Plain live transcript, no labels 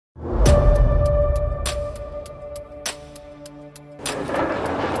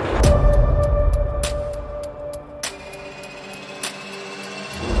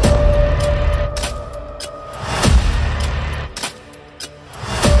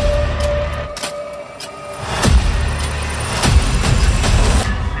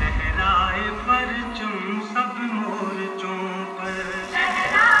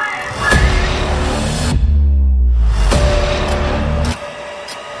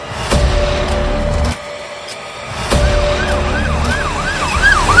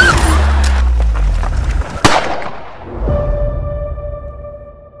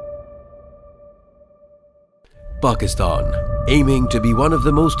Pakistan, aiming to be one of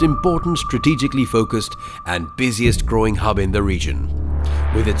the most important strategically focused and busiest growing hub in the region.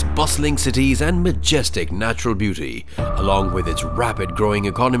 With its bustling cities and majestic natural beauty, along with its rapid growing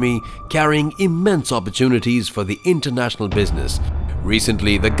economy carrying immense opportunities for the international business,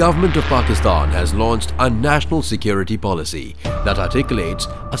 recently the government of Pakistan has launched a national security policy that articulates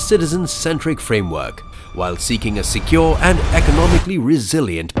a citizen-centric framework while seeking a secure and economically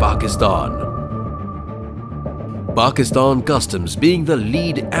resilient Pakistan. Pakistan Customs, being the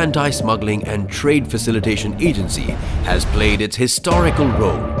lead anti-smuggling and trade facilitation agency, has played its historical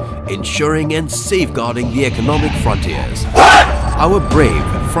role, ensuring and safeguarding the economic frontiers. Our brave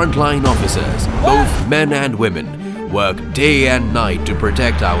frontline officers, both men and women, work day and night to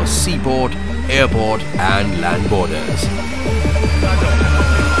protect our seaport, airport and land borders.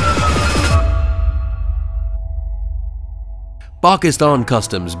 Pakistan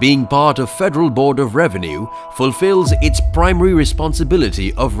Customs, being part of Federal Board of Revenue, fulfills its primary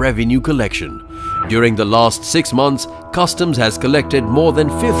responsibility of revenue collection. During the last 6 months, Customs has collected more than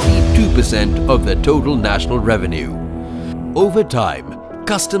 52% of the total national revenue. Over time,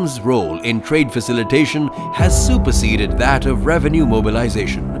 Customs' role in trade facilitation has superseded that of revenue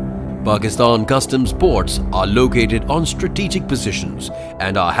mobilization. Pakistan Customs ports are located on strategic positions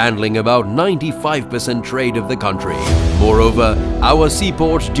and are handling about 95% trade of the country. Moreover, our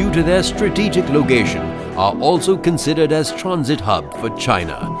seaports, due to their strategic location, are also considered as transit hub for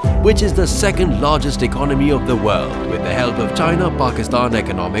China, which is the second largest economy of the world with the help of China-Pakistan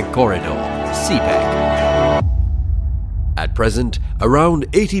Economic Corridor, CPEC. At present, around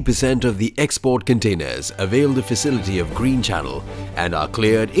 80% of the export containers avail the facility of Green Channel and are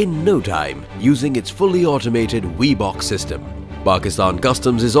cleared in no time using its fully automated WeBox system. Pakistan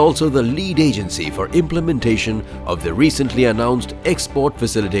Customs is also the lead agency for implementation of the recently announced Export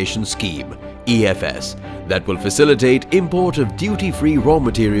Facilitation Scheme, EFS, that will facilitate import of duty-free raw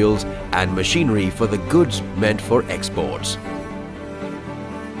materials and machinery for the goods meant for exports.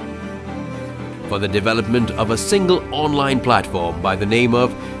 For the development of a single online platform by the name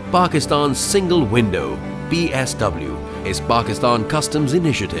of Pakistan Single Window, PSW, is Pakistan Customs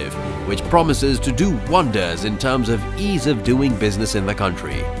initiative, which promises to do wonders in terms of ease of doing business in the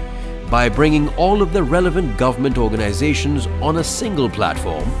country. By bringing all of the relevant government organizations on a single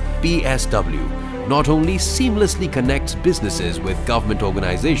platform, PSW not only seamlessly connects businesses with government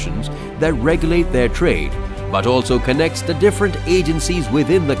organizations that regulate their trade, but also connects the different agencies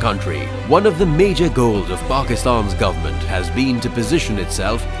within the country. One of the major goals of Pakistan's government has been to position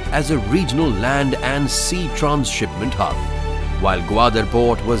itself as a regional land and sea transshipment hub. While Gwadar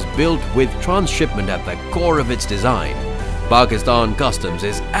Port was built with transshipment at the core of its design, Pakistan Customs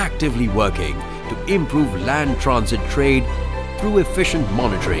is actively working to improve land transit trade through efficient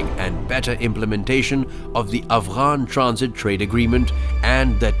monitoring and better implementation of the Afghan Transit Trade Agreement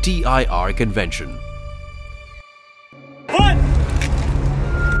and the TIR Convention.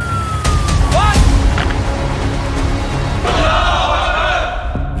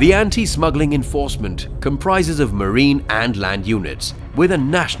 The anti-smuggling enforcement comprises of marine and land units with a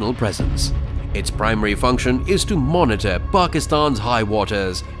national presence. Its primary function is to monitor Pakistan's high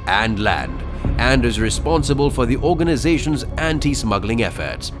waters and land and is responsible for the organization's anti-smuggling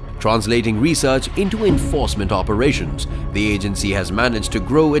efforts. Translating research into enforcement operations, the agency has managed to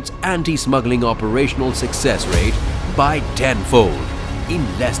grow its anti-smuggling operational success rate by tenfold in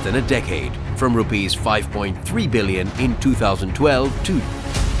less than a decade, from Rs 5.3 billion in 2012 to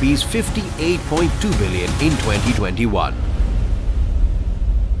Rs 58.2 billion in 2021.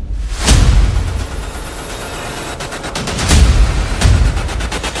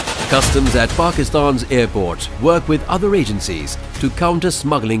 Customs at Pakistan's airports work with other agencies to counter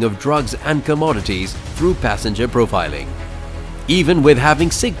smuggling of drugs and commodities through passenger profiling. Even with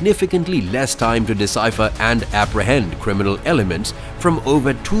having significantly less time to decipher and apprehend criminal elements from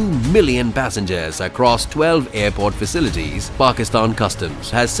over 2 million passengers across 12 airport facilities, Pakistan Customs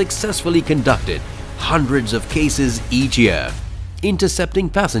has successfully conducted hundreds of cases each year, intercepting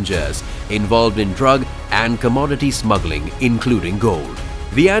passengers involved in drug and commodity smuggling, including gold.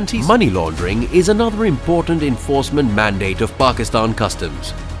 The anti-money laundering is another important enforcement mandate of Pakistan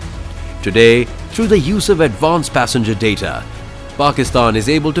Customs. Today, through the use of advanced passenger data, Pakistan is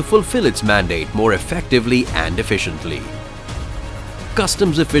able to fulfill its mandate more effectively and efficiently.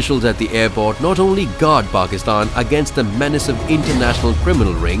 Customs officials at the airport not only guard Pakistan against the menace of international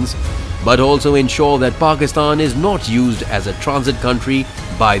criminal rings, but also ensure that Pakistan is not used as a transit country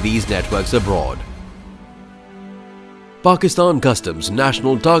by these networks abroad. Pakistan Customs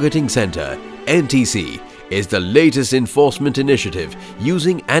National Targeting Center (NTC) is the latest enforcement initiative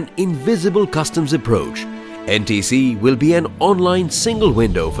using an invisible customs approach, NTC will be an online single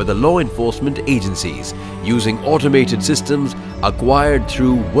window for the law enforcement agencies using automated systems acquired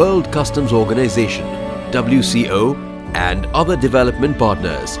through World Customs Organization (WCO) and other development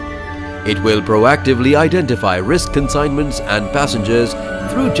partners. It will proactively identify risk consignments and passengers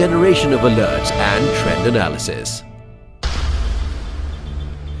through generation of alerts and trend analysis.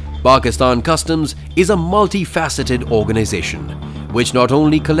 Pakistan Customs is a multifaceted organization which not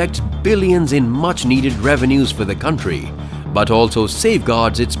only collects billions in much-needed revenues for the country, but also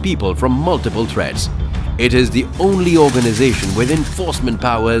safeguards its people from multiple threats. It is the only organization with enforcement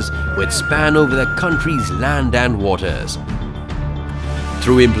powers which span over the country's land and waters.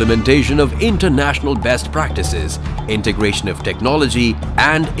 Through implementation of international best practices, integration of technology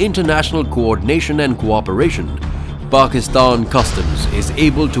and international coordination and cooperation, Pakistan Customs is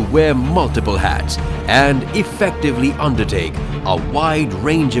able to wear multiple hats and effectively undertake a wide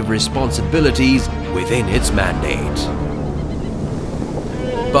range of responsibilities within its mandate.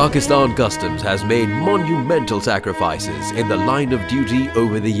 Pakistan Customs has made monumental sacrifices in the line of duty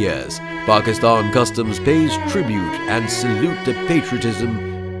over the years. Pakistan Customs pays tribute and salute the patriotism,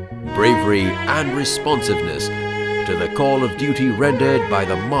 bravery and responsiveness to the call of duty rendered by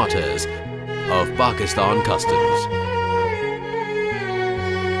the martyrs of Pakistan Customs.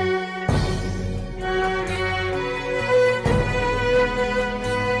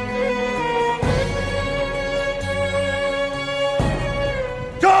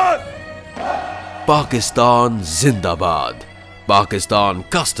 Pakistan Zindabad. Pakistan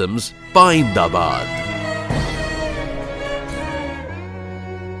Customs Paindabad.